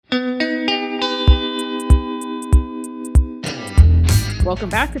Welcome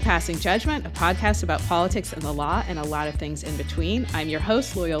back to Passing Judgment, a podcast about politics and the law and a lot of things in between. I'm your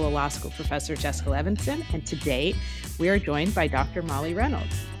host, Loyola Law School Professor Jessica Levinson, and today we are joined by Dr. Molly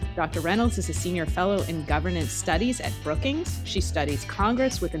Reynolds. Dr. Reynolds is a senior fellow in governance studies at Brookings. She studies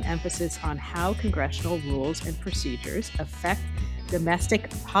Congress with an emphasis on how congressional rules and procedures affect domestic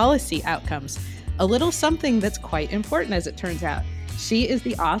policy outcomes. A little something that's quite important, as it turns out. She is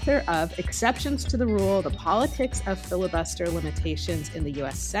the author of Exceptions to the Rule, The Politics of Filibuster Limitations in the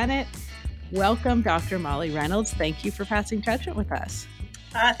U.S. Senate. Welcome, Dr. Molly Reynolds. Thank you for passing judgment with us.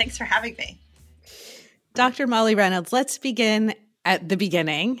 Thanks for having me. Dr. Molly Reynolds, let's begin at the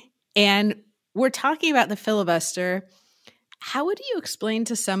beginning. And we're talking about the filibuster. How would you explain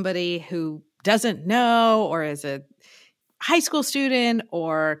to somebody who doesn't know or is a high school student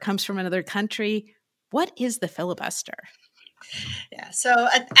or comes from another country, what is the filibuster? Yeah, so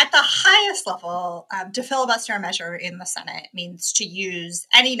at the highest level, to filibuster a measure in the Senate means to use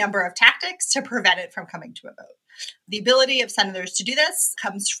any number of tactics to prevent it from coming to a vote. The ability of senators to do this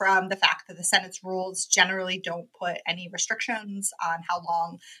comes from the fact that the Senate's rules generally don't put any restrictions on how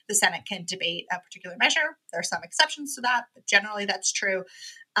long the Senate can debate a particular measure. There are some exceptions to that, but generally that's true.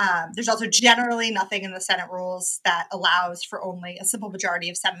 There's also generally nothing in the Senate rules that allows for only a simple majority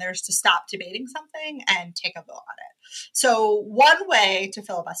of senators to stop debating something and take a vote on it. So one way to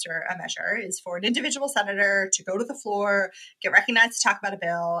filibuster a measure is for an individual senator to go to the floor, get recognized to talk about a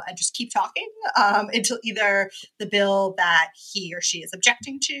bill, and just keep talking until either the bill that he or she is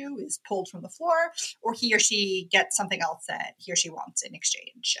objecting to is pulled from the floor, or he or she gets something else that he or she wants in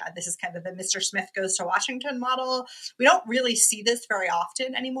exchange. This is kind of the Mr. Smith goes to Washington model. We don't really see this very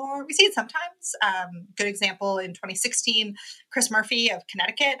often anymore. We see it sometimes. Good example, in 2016, Chris Murphy of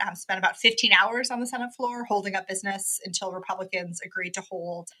Connecticut spent about 15 hours on the Senate floor holding up business until Republicans agreed to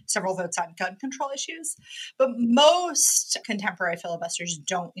hold several votes on gun control issues. But most contemporary filibusters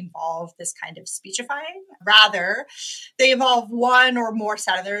don't involve this kind of speechifying. Rather, they involve one or more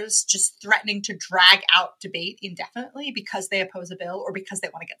senators just threatening to drag out debate indefinitely because they oppose a bill or because they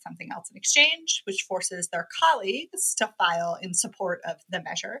want to get something else in exchange, which forces their colleagues to file in support of the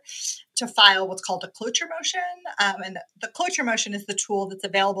measure, to file what's called a cloture motion. And the cloture motion is the tool that's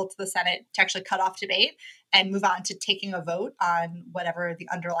available to the Senate to actually cut off debate and move on to taking a vote on whatever the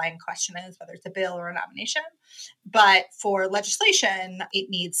underlying question is, whether it's a bill or a nomination. But for legislation, it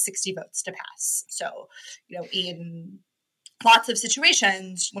needs 60 votes to pass. So, in lots of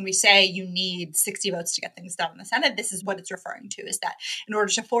situations, when we say you need 60 votes to get things done in the Senate, this is what it's referring to, is that in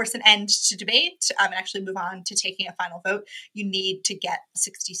order to force an end to debate and actually move on to taking a final vote, you need to get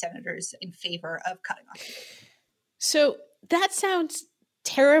 60 senators in favor of cutting off debate. So that sounds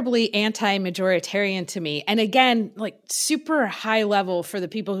terribly anti-majoritarian to me. And again, like super high level for the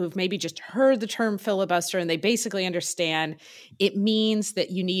people who've maybe just heard the term filibuster and they basically understand it means that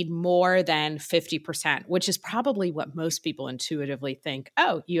you need more than 50%, which is probably what most people intuitively think.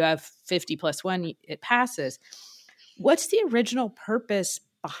 Oh, you have 50 plus one, it passes. What's the original purpose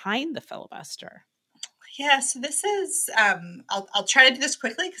behind the filibuster? Yeah, so this is, I'll try to do this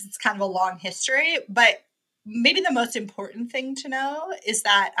quickly because it's kind of a long history, but maybe the most important thing to know is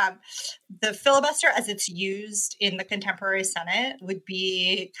that the filibuster as it's used in the contemporary Senate would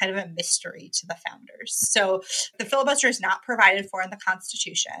be kind of a mystery to the founders. So the filibuster is not provided for in the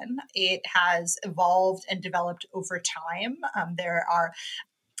Constitution. It has evolved and developed over time. There are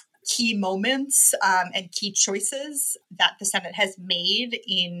key moments and key choices that the Senate has made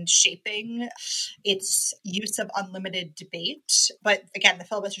in shaping its use of unlimited debate. But again, the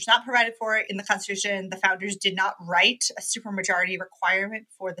filibuster is not provided for in the Constitution. The founders did not write a supermajority requirement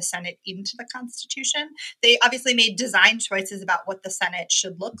for the Senate into the Constitution. They obviously made design choices about what the Senate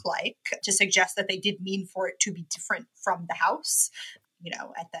should look like to suggest that they did mean for it to be different from the House.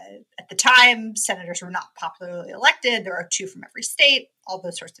 At the time, senators were not popularly elected. There are 2 from every state, all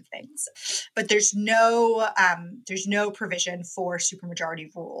those sorts of things. But there's no provision for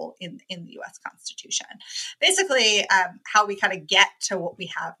supermajority rule in the U.S. Constitution. Basically, how we kind of get to what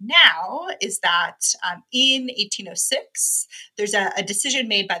we have now is that in 1806, there's a decision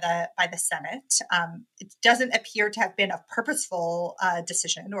made by the Senate. It doesn't appear to have been a purposeful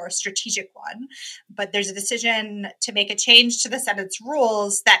decision or a strategic one, but there's a decision to make a change to the Senate's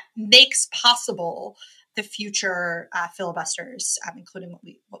rules that makes possible the future filibusters, including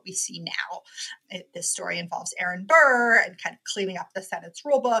what we see now. This story involves Aaron Burr and kind of cleaning up the Senate's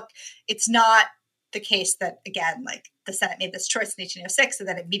rule book. It's not the case that, again, like the Senate made this choice in 1806, and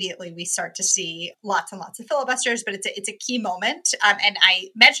then immediately we start to see lots and lots of filibusters, but it's a key moment. And I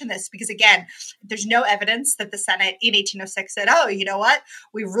mention this because, again, there's no evidence that the Senate in 1806 said, oh, you know what,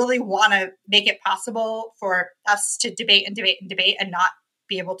 we really want to make it possible for us to debate and not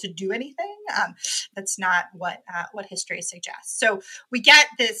be able to do anything. That's not what history suggests. So we get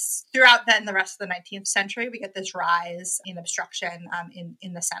this throughout then the rest of the 19th century. We get this rise in obstruction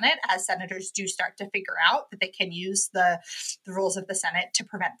in the Senate as senators do start to figure out that they can use the rules of the Senate to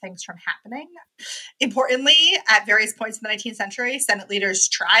prevent things from happening. Importantly, at various points in the 19th century, Senate leaders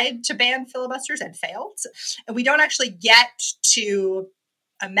tried to ban filibusters and failed. And we don't actually get to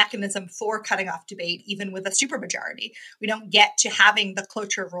a mechanism for cutting off debate, even with a supermajority. We don't get to having the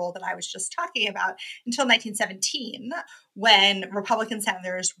cloture rule that I was just talking about until 1917, when Republican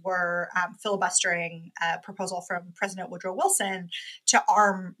senators were filibustering a proposal from President Woodrow Wilson to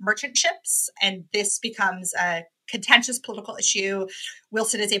arm merchant ships. And this becomes a contentious political issue.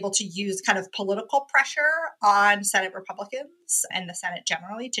 Wilson is able to use kind of political pressure on Senate Republicans and the Senate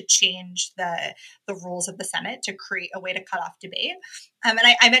generally to change the rules of the Senate to create a way to cut off debate. And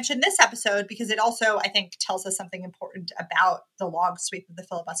I mentioned this episode because it also, I think, tells us something important about the long sweep of the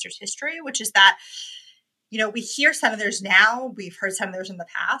filibuster's history, which is that, you know, we hear senators now, we've heard senators in the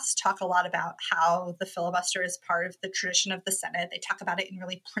past talk a lot about how the filibuster is part of the tradition of the Senate. They talk about it in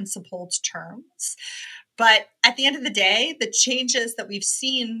really principled terms. But at the end of the day, the changes that we've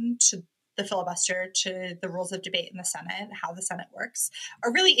seen to the filibuster, to the rules of debate in the Senate, how the Senate works,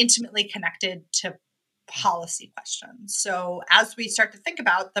 are really intimately connected to policy questions. So as we start to think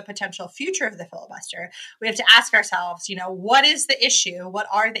about the potential future of the filibuster, we have to ask ourselves, you know, what is the issue? What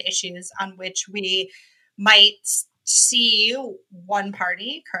are the issues on which we might see one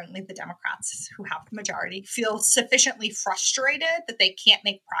party, currently the Democrats who have the majority, feel sufficiently frustrated that they can't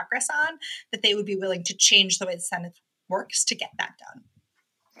make progress on, that they would be willing to change the way the Senate works to get that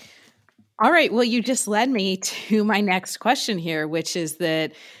done. All right. Well, you just led me to my next question here, which is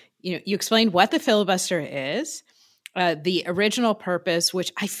that, you know, you explained what the filibuster is, the original purpose,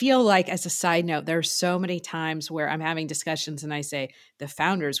 which I feel like, as a side note, there are so many times where I'm having discussions and I say the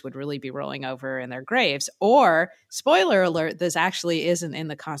founders would really be rolling over in their graves, or spoiler alert, this actually isn't in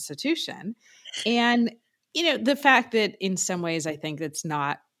the Constitution. And, you know, the fact that in some ways I think it's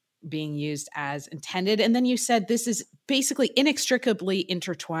not being used as intended. And then you said this is basically inextricably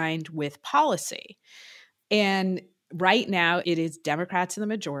intertwined with policy. And right now it is Democrats in the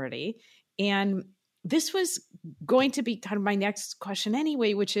majority. And this was going to be kind of my next question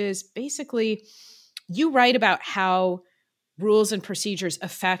anyway, which is basically you write about how rules and procedures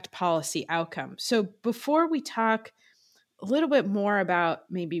affect policy outcomes. So before we talk a little bit more about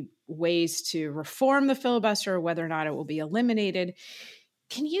maybe ways to reform the filibuster or whether or not it will be eliminated,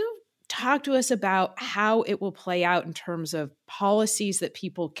 can you talk to us about how it will play out in terms of policies that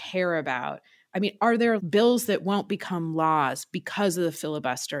people care about? I mean, are there bills that won't become laws because of the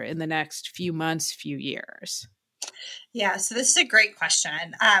filibuster in the next few months, few years? Yeah, so this is a great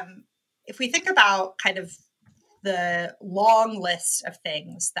question. If we think about kind of the long list of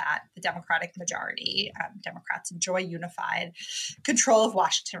things that the Democratic majority, Democrats enjoy unified control of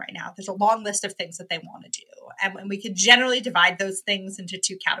Washington right now, there's a long list of things that they want to do. And we could generally divide those things into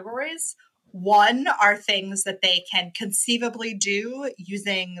two categories. One are things that they can conceivably do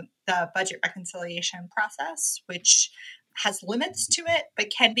using the budget reconciliation process, which has limits to it,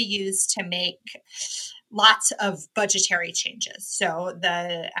 but can be used to make lots of budgetary changes. So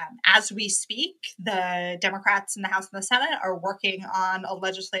as we speak, the Democrats in the House and the Senate are working on a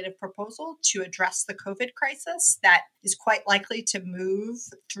legislative proposal to address the COVID crisis that is quite likely to move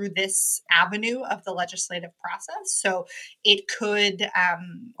through this avenue of the legislative process. So it could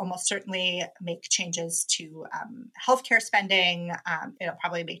almost certainly make changes to healthcare spending. It'll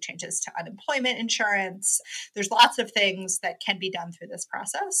probably make changes to unemployment insurance. There's lots of things that can be done through this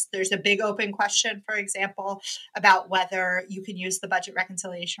process. There's a big open question, for example, about whether you can use the budget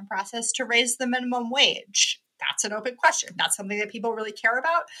reconciliation process to raise the minimum wage. That's an open question. That's something that people really care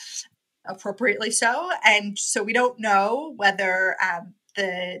about, appropriately so. And so we don't know whether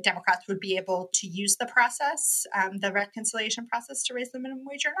the Democrats would be able to use the process, the reconciliation process, to raise the minimum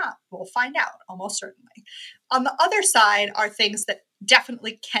wage or not. We'll find out, almost certainly. On the other side are things that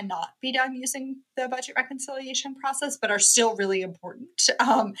definitely cannot be done using the budget reconciliation process, but are still really important.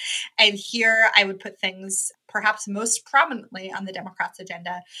 And here I would put things perhaps most prominently on the Democrats'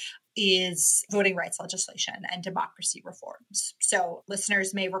 agenda is voting rights legislation and democracy reforms. So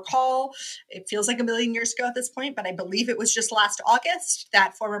listeners may recall, it feels like a million years ago at this point, but I believe it was just last August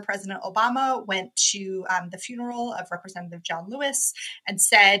that former President Obama went to the funeral of Representative John Lewis and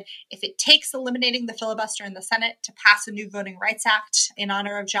said, if it takes eliminating the filibuster in the Senate to pass a new Voting Rights Act in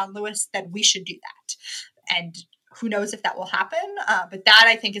honor of John Lewis, then we should do that. And Who knows if that will happen? But that,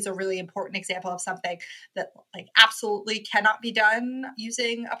 I think, is a really important example of something that absolutely cannot be done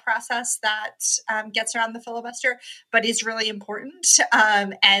using a process that gets around the filibuster, but is really important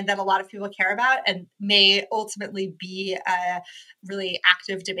and that a lot of people care about and may ultimately be a really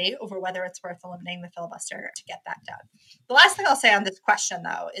active debate over whether it's worth eliminating the filibuster to get that done. The last thing I'll say on this question,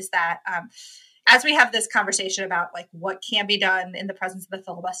 though, is that as we have this conversation about what can be done in the presence of the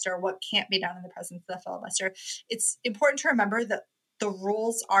filibuster, what can't be done in the presence of the filibuster, it's important to remember that the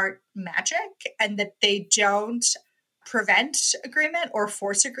rules aren't magic and that they don't prevent agreement or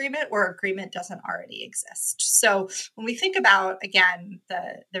force agreement where agreement doesn't already exist. So when we think about, again,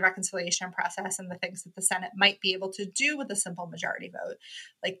 the reconciliation process and the things that the Senate might be able to do with a simple majority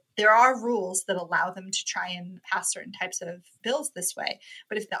vote, there are rules that allow them to try and pass certain types of bills this way.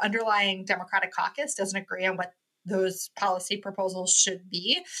 But if the underlying Democratic caucus doesn't agree on what those policy proposals should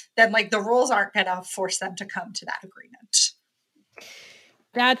be, then the rules aren't going to force them to come to that agreement.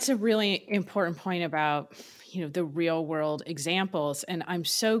 That's a really important point about the real world examples. And I'm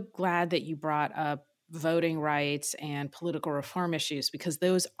so glad that you brought up voting rights and political reform issues, because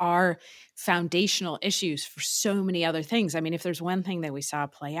those are foundational issues for so many other things. I mean, if there's one thing that we saw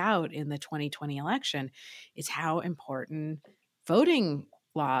play out in the 2020 election, it's how important voting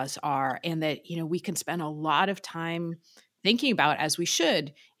laws are, and that, we can spend a lot of time thinking about, as we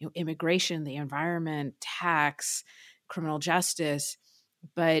should, immigration, the environment, tax, criminal justice.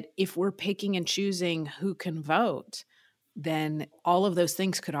 But if we're picking and choosing who can vote, then all of those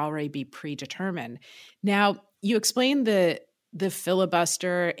things could already be predetermined. Now, you explained the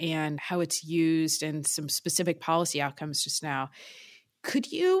filibuster and how it's used and some specific policy outcomes just now.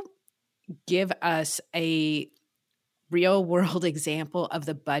 Could you give us a real world example of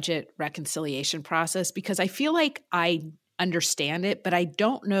the budget reconciliation process? Because I feel like I understand it, but I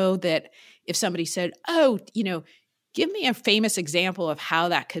don't know that if somebody said, give me a famous example of how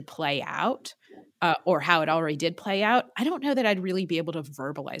that could play out or how it already did play out, I don't know that I'd really be able to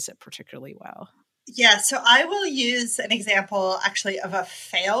verbalize it particularly well. Yeah, so I will use an example actually of a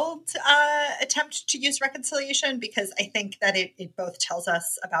failed attempt to use reconciliation, because I think that it both tells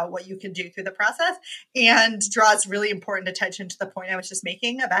us about what you can do through the process and draws really important attention to the point I was just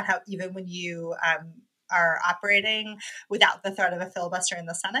making about how even when you are operating without the threat of a filibuster in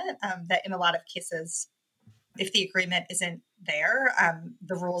the Senate, that in a lot of cases, if the agreement isn't there,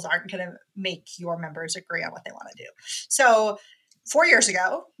 the rules aren't going to make your members agree on what they want to do. So 4 years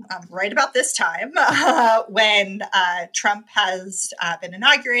ago, right about this time, when Trump has been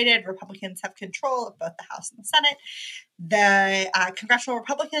inaugurated, Republicans have control of both the House and the Senate. The congressional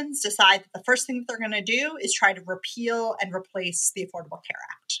Republicans decide that the first thing that they're going to do is try to repeal and replace the Affordable Care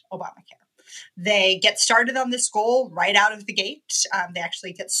Act, Obamacare. They get started on this goal right out of the gate. They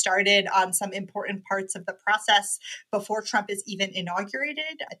actually get started on some important parts of the process before Trump is even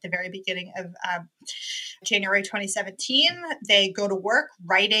inaugurated at the very beginning of January 2017. They go to work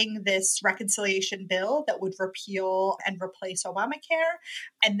writing this reconciliation bill that would repeal and replace Obamacare.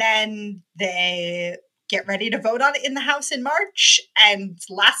 And then they get ready to vote on it in the House in March. And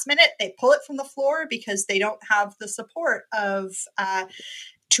last minute, they pull it from the floor because they don't have the support of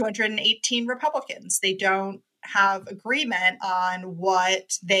 218 Republicans. They don't have agreement on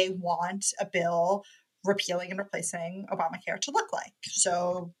what they want a bill repealing and replacing Obamacare to look like.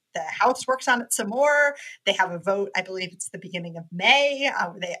 So the House works on it some more. They have a vote, I believe it's the beginning of May,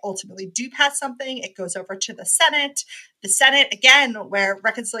 where they ultimately do pass something. It goes over to the Senate. The Senate, again, where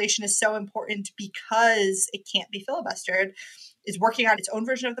reconciliation is so important because it can't be filibustered, is working on its own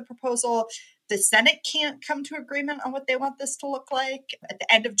version of the proposal. The Senate can't come to agreement on what they want this to look like. At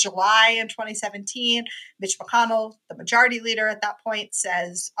the end of July in 2017, Mitch McConnell, the majority leader at that point,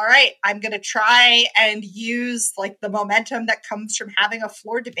 says, all right, I'm going to try and use the momentum that comes from having a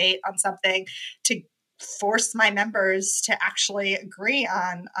floor debate on something to force my members to actually agree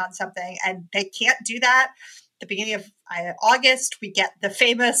on something. And they can't do that. The beginning of August, we get the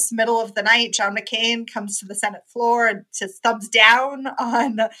famous middle of the night. John McCain comes to the Senate floor and says thumbs down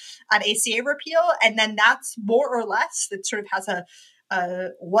on ACA repeal. And then that's more or less, it sort of has a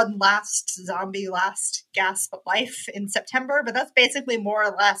one last zombie last gasp of life in September. But that's basically more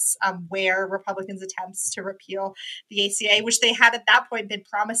or less where Republicans' attempts to repeal the ACA, which they had at that point been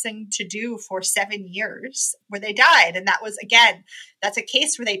promising to do for 7 years, where they died. And that was, again, that's a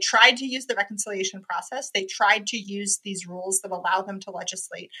case where they tried to use the reconciliation process. They tried to use these rules that allow them to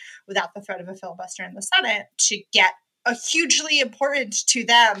legislate without the threat of a filibuster in the Senate to get a hugely important to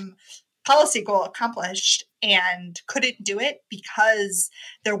them policy goal accomplished and couldn't do it because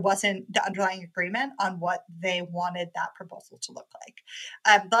there wasn't the underlying agreement on what they wanted that proposal to look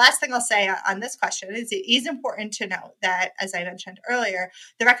like. The last thing I'll say on this question is it is important to note that, as I mentioned earlier,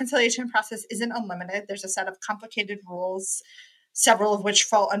 the reconciliation process isn't unlimited. There's a set of complicated rules, several of which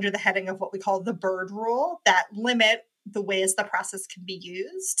fall under the heading of what we call the Byrd Rule, that limit the ways the process can be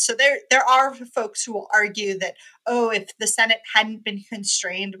used. So there are folks who will argue that, if the Senate hadn't been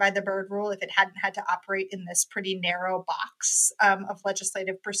constrained by the Byrd Rule, if it hadn't had to operate in this pretty narrow box of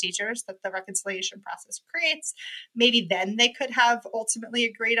legislative procedures that the reconciliation process creates, maybe then they could have ultimately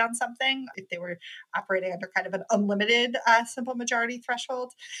agreed on something if they were operating under kind of an unlimited simple majority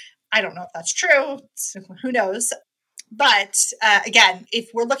threshold. I don't know if that's true. So who knows? But again,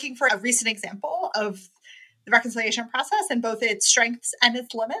 if we're looking for a recent example of the reconciliation process and both its strengths and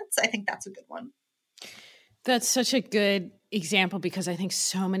its limits, I think that's a good one. That's such a good example because I think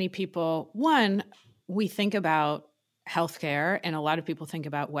so many people, one, we think about healthcare, and a lot of people think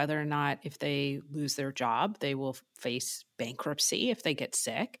about whether or not if they lose their job, they will face bankruptcy if they get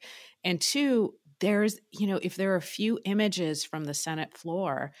sick. And two, there's, if there are a few images from the Senate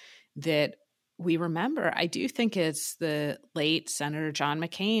floor that we remember, I do think it's the late Senator John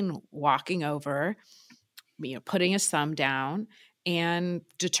McCain walking over, putting his thumb down and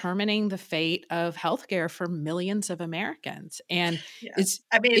determining the fate of healthcare for millions of Americans. And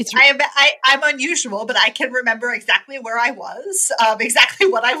I'm unusual, but I can remember exactly where I was, exactly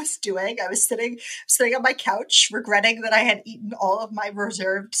what I was doing. I was sitting on my couch, regretting that I had eaten all of my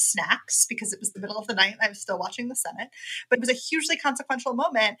reserved snacks because it was the middle of the night and I was still watching the Senate. But it was a hugely consequential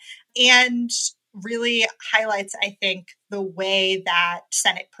moment and really highlights, I think, the way that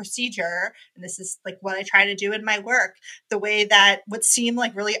Senate procedure, and this is like what I try to do in my work, the way that what seem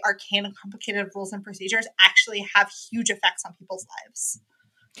like really arcane and complicated rules and procedures actually have huge effects on people's lives.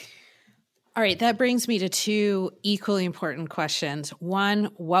 All right, that brings me to two equally important questions. One,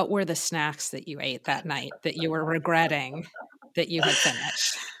 what were the snacks that you ate that night that you were regretting that you had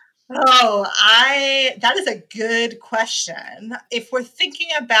finished? That is a good question. If we're thinking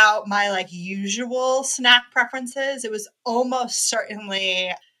about my usual snack preferences, it was almost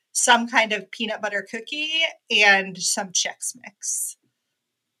certainly some kind of peanut butter cookie and some Chex Mix.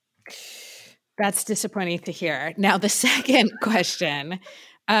 That's disappointing to hear. Now, the second question,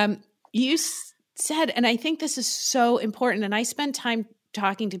 you said, and I think this is so important, and I spend time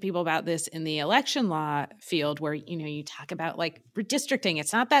talking to people about this in the election law field where, you talk about redistricting.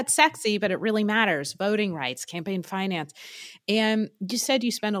 It's not that sexy, but it really matters. Voting rights, campaign finance. And you said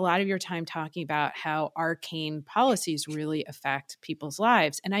you spend a lot of your time talking about how arcane policies really affect people's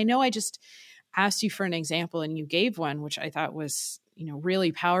lives. And I know I just asked you for an example and you gave one, which I thought was,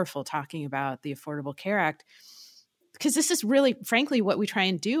 really powerful, talking about the Affordable Care Act. Because this is really, frankly, what we try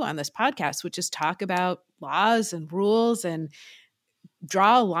and do on this podcast, which is talk about laws and rules and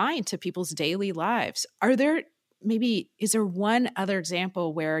draw a line to people's daily lives. Is there one other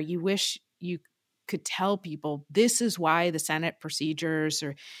example where you wish you could tell people this is why the Senate procedures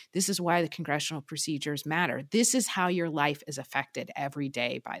or this is why the congressional procedures matter? This is how your life is affected every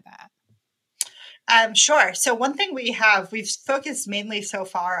day by that. Sure. So one thing we've focused mainly so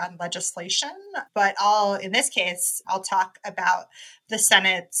far on legislation, but in this case, I'll talk about the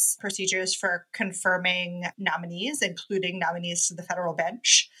Senate's procedures for confirming nominees, including nominees to the federal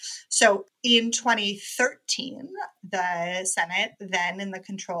bench. So in 2013, the Senate, then in the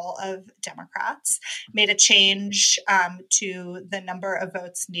control of Democrats, made a change to the number of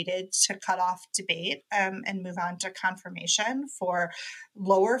votes needed to cut off debate and move on to confirmation for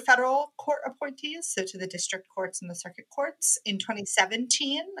lower federal court appointees, so to the district courts and the circuit courts. In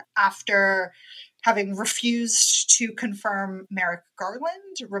 2017, after having refused to confirm Merrick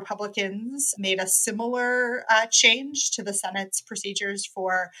Garland, Republicans made a similar change to the Senate's procedures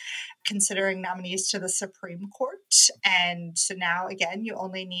for considering nominees to the Supreme Court. And so now, again, you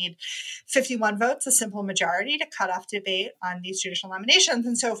only need 51 votes, a simple majority, to cut off debate on these judicial nominations.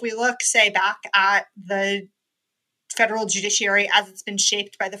 And so if we look, say, back at the federal judiciary as it's been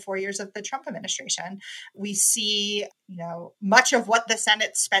shaped by the 4 years of the Trump administration, we see, much of what the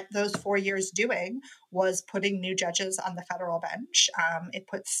Senate spent those 4 years doing was putting new judges on the federal bench. It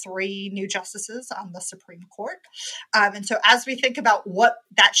put 3 new justices on the Supreme Court. And so as we think about what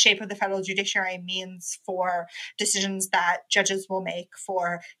that shape of the federal judiciary means for decisions that judges will make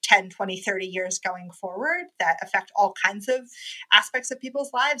for 10, 20, 30 years going forward that affect all kinds of aspects of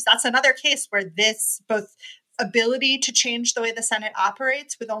people's lives, that's another case where this both ability to change the way the Senate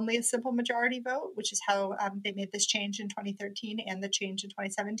operates with only a simple majority vote, which is how they made this change in 2013 and the change in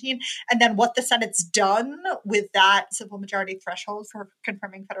 2017. And then what the Senate's done with that simple majority threshold for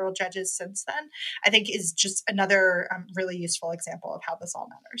confirming federal judges since then, I think is just another really useful example of how this all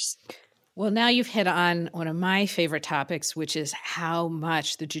matters. Well, now you've hit on one of my favorite topics, which is how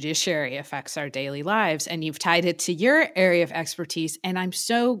much the judiciary affects our daily lives. And you've tied it to your area of expertise. And I'm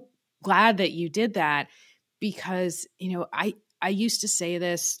so glad that you did that because, I used to say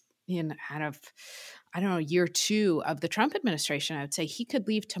this in kind of, year 2 of the Trump administration. I would say he could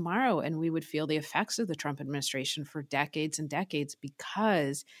leave tomorrow and we would feel the effects of the Trump administration for decades and decades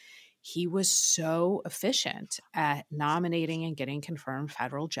because he was so efficient at nominating and getting confirmed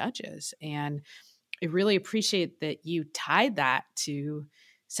federal judges. And I really appreciate that you tied that to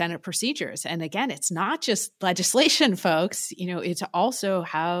Senate procedures. And again, it's not just legislation, folks. It's also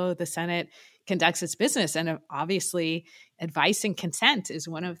how the Senate conducts its business. And obviously, advice and consent is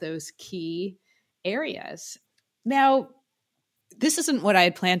one of those key areas. Now, this isn't what I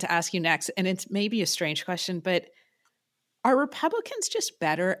had planned to ask you next, and it's maybe a strange question, but are Republicans just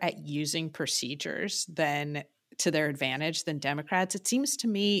better at using procedures to their advantage than Democrats? It seems to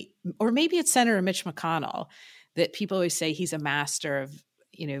me, or maybe it's Senator Mitch McConnell, that people always say he's a master of,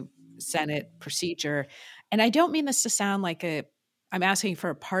 Senate procedure. And I don't mean this to sound like I'm asking for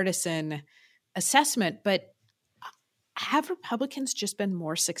a partisan assessment, but have Republicans just been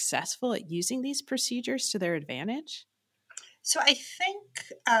more successful at using these procedures to their advantage? So I think,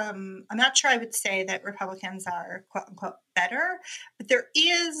 I'm not sure I would say that Republicans are quote unquote better, but there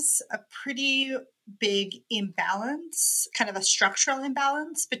is a pretty big imbalance, kind of a structural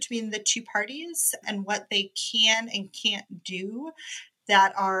imbalance between the two parties and what they can and can't do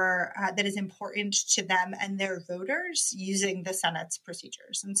that is important to them and their voters using the Senate's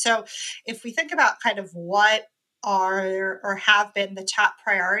procedures. And so if we think about kind of what are or have been the top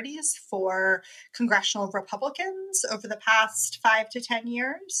priorities for congressional Republicans over the past 5 to 10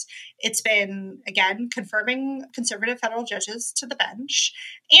 years. It's been, again, confirming conservative federal judges to the bench,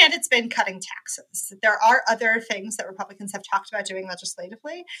 and it's been cutting taxes. There are other things that Republicans have talked about doing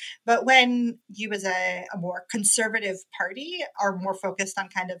legislatively, but when you as a more conservative party are more focused on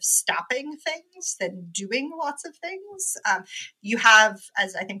kind of stopping things than doing lots of things, you have,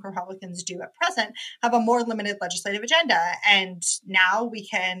 as I think Republicans do at present, have a more limited legislative agenda. And now we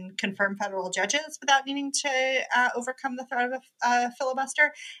can confirm federal judges without needing to overcome the threat of a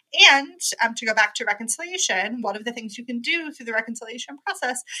filibuster. And to go back to reconciliation, one of the things you can do through the reconciliation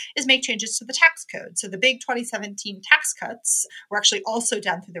process is make changes to the tax code. So the big 2017 tax cuts were actually also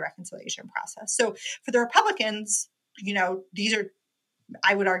done through the reconciliation process. So for the Republicans, these are,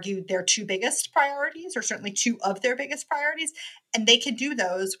 I would argue, their two biggest priorities, or certainly two of their biggest priorities, and they can do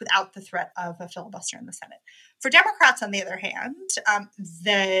those without the threat of a filibuster in the Senate. For Democrats, on the other hand,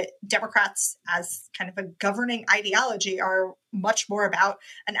 the Democrats, as kind of a governing ideology, are much more about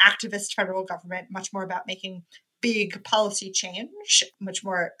an activist federal government, much more about making big policy change, much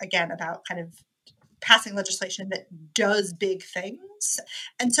more, again, about kind of passing legislation that does big things.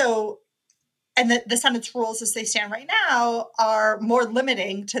 And so the Senate's rules as they stand right now are more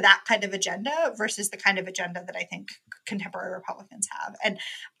limiting to that kind of agenda versus the kind of agenda that I think contemporary Republicans have. And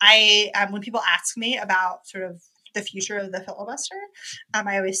when people ask me about sort of the future of the filibuster,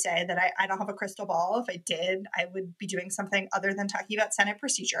 I always say that I don't have a crystal ball. If I did, I would be doing something other than talking about Senate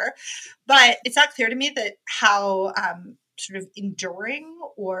procedure. But it's not clear to me that how sort of enduring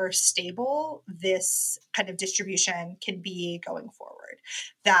or stable this kind of distribution can be going forward.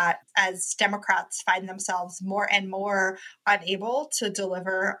 That as Democrats find themselves more and more unable to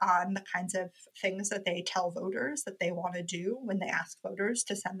deliver on the kinds of things that they tell voters that they want to do when they ask voters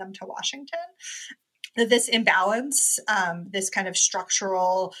to send them to Washington, that this imbalance, this kind of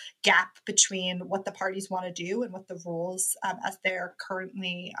structural gap between what the parties want to do and what the rules as they're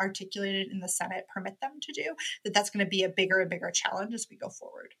currently articulated in the Senate permit them to do, that's going to be a bigger and bigger challenge as we go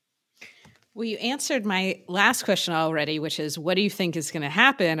forward. Well, you answered my last question already, which is, what do you think is going to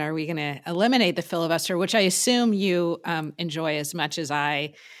happen? Are we going to eliminate the filibuster, which I assume you enjoy as much as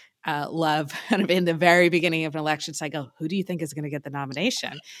I love kind of in the very beginning of an election cycle? Who do you think is going to get the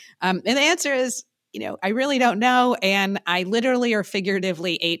nomination? And the answer is, I really don't know. And I literally or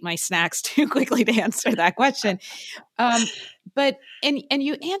figuratively ate my snacks too quickly to answer that question. But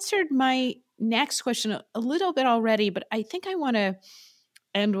you answered my next question a little bit already, but I think I want to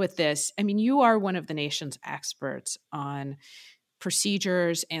end with this. I mean, you are one of the nation's experts on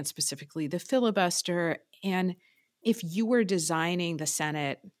procedures and specifically the filibuster. And if you were designing the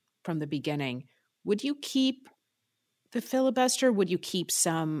Senate from the beginning, would you keep the filibuster? Would you keep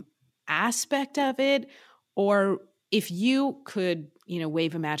some aspect of it? Or if you could,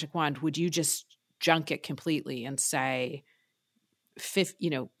 wave a magic wand, would you just junk it completely and say,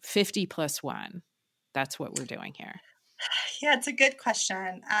 50 plus 1? That's what we're doing here. Yeah, it's a good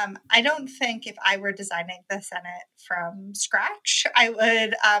question. I don't think if I were designing the Senate from scratch, I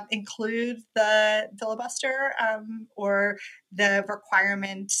would include the filibuster or the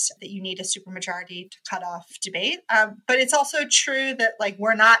requirement that you need a supermajority to cut off debate. But it's also true that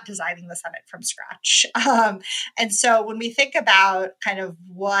we're not designing the Senate from scratch. And so when we think about kind of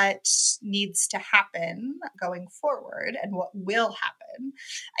what needs to happen going forward and what will happen,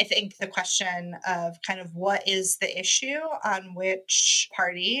 I think the question of kind of what is the issue on which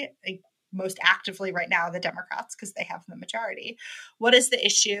party, most actively right now, the Democrats, because they have the majority, what is the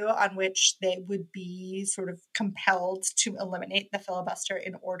issue on which they would be sort of compelled to eliminate the filibuster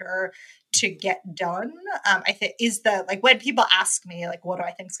in order to get done? I think is when people ask me, what do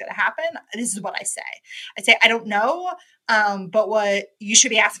I think is going to happen? This is what I say. I say, I don't know. But what you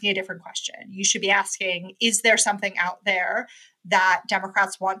should be asking a different question. You should be asking, is there something out there that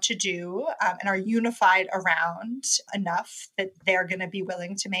Democrats want to do and are unified around enough that they're going to be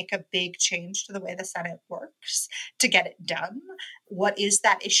willing to make a big change to the way the Senate works to get it done? What is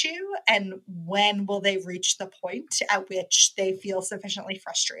that issue? And when will they reach the point at which they feel sufficiently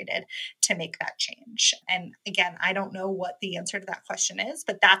frustrated to make that change? And again, I don't know what the answer to that question is,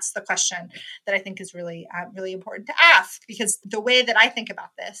 but that's the question that I think is really, really important to ask, because the way that I think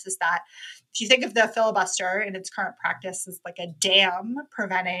about this is that if you think of the filibuster in its current practice as like a dam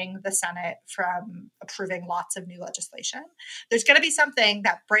preventing the Senate from approving lots of new legislation, there's going to be something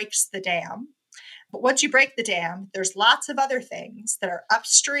that breaks the dam. But once you break the dam, there's lots of other things that are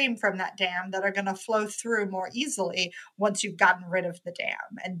upstream from that dam that are going to flow through more easily once you've gotten rid of the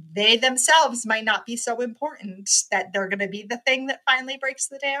dam. And they themselves might not be so important that they're going to be the thing that finally breaks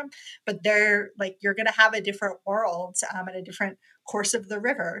the dam, but you're going to have a different world and a different course of the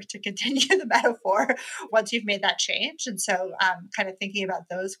river, to continue the metaphor, once you've made that change. And so kind of thinking about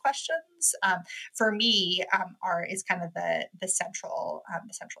those questions for me is kind of the central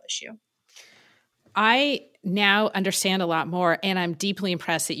issue. I now understand a lot more, and I'm deeply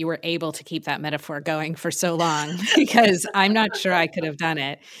impressed that you were able to keep that metaphor going for so long, because I'm not sure I could have done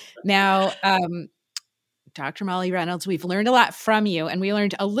it. Now, Dr. Molly Reynolds, we've learned a lot from you, and we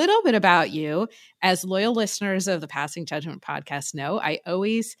learned a little bit about you. As loyal listeners of the Passing Judgment podcast know, I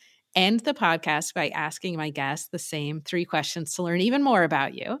always end the podcast by asking my guests the same 3 questions to learn even more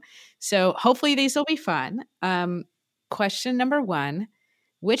about you. So hopefully these will be fun. Question number 1.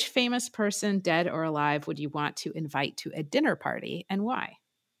 Which famous person, dead or alive, would you want to invite to a dinner party, and why?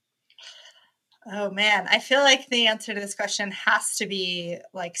 Oh man, I feel like the answer to this question has to be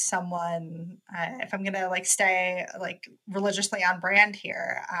someone, if I'm going to stay religiously on brand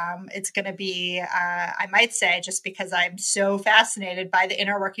here, it's going to be, I might say, just because I'm so fascinated by the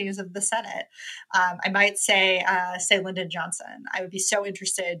inner workings of the Senate, I might say Lyndon Johnson. I would be so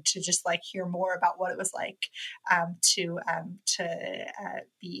interested to just hear more about what it was like to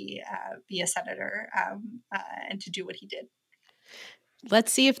be a senator and to do what he did.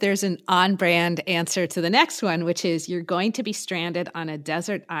 Let's see if there's an on-brand answer to the next one, which is you're going to be stranded on a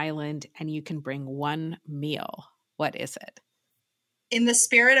desert island and you can bring one meal. What is it? In the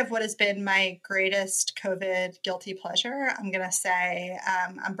spirit of what has been my greatest COVID guilty pleasure, I'm going to say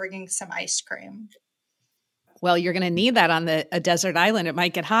I'm bringing some ice cream. Well, you're going to need that on a desert island. It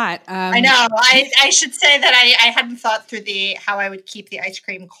might get hot. I know. I should say that I hadn't thought through how I would keep the ice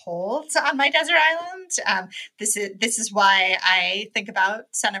cream cold on my desert island. This is why I think about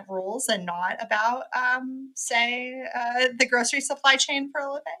Senate rules and not about, the grocery supply chain for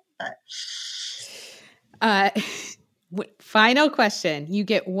a living. But final question. You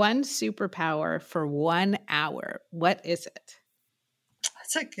get one superpower for 1 hour. What is it?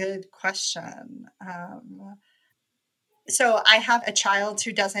 That's a good question. So I have a child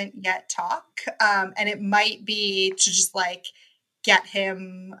who doesn't yet talk, and it might be to just get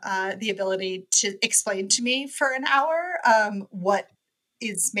him the ability to explain to me for an hour what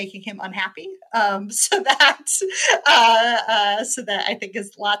is making him unhappy, so that I think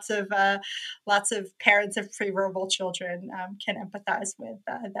is lots of parents of preverbal children can empathize with.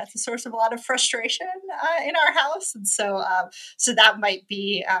 That's a source of a lot of frustration in our house, and so that might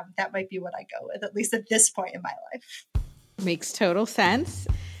be what I go with, at least at this point in my life. Makes total sense.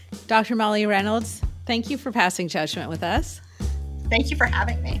 Dr. Molly Reynolds, thank you for passing judgment with us. Thank you for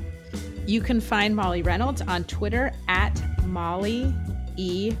having me. You can find Molly Reynolds on Twitter at Molly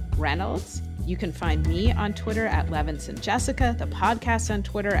E. Reynolds. You can find me on Twitter at Levinson Jessica, the podcast on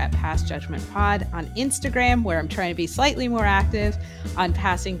Twitter at Pass Judgment Pod, on Instagram, where I'm trying to be slightly more active, on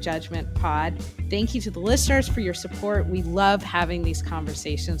Passing Judgment Pod. Thank you to the listeners for your support. We love having these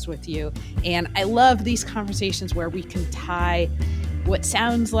conversations with you. And I love these conversations where we can tie what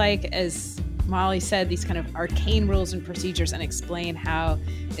sounds like, as Molly said, these kind of arcane rules and procedures and explain how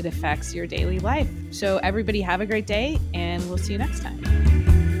it affects your daily life. So everybody have a great day, and we'll see you next time.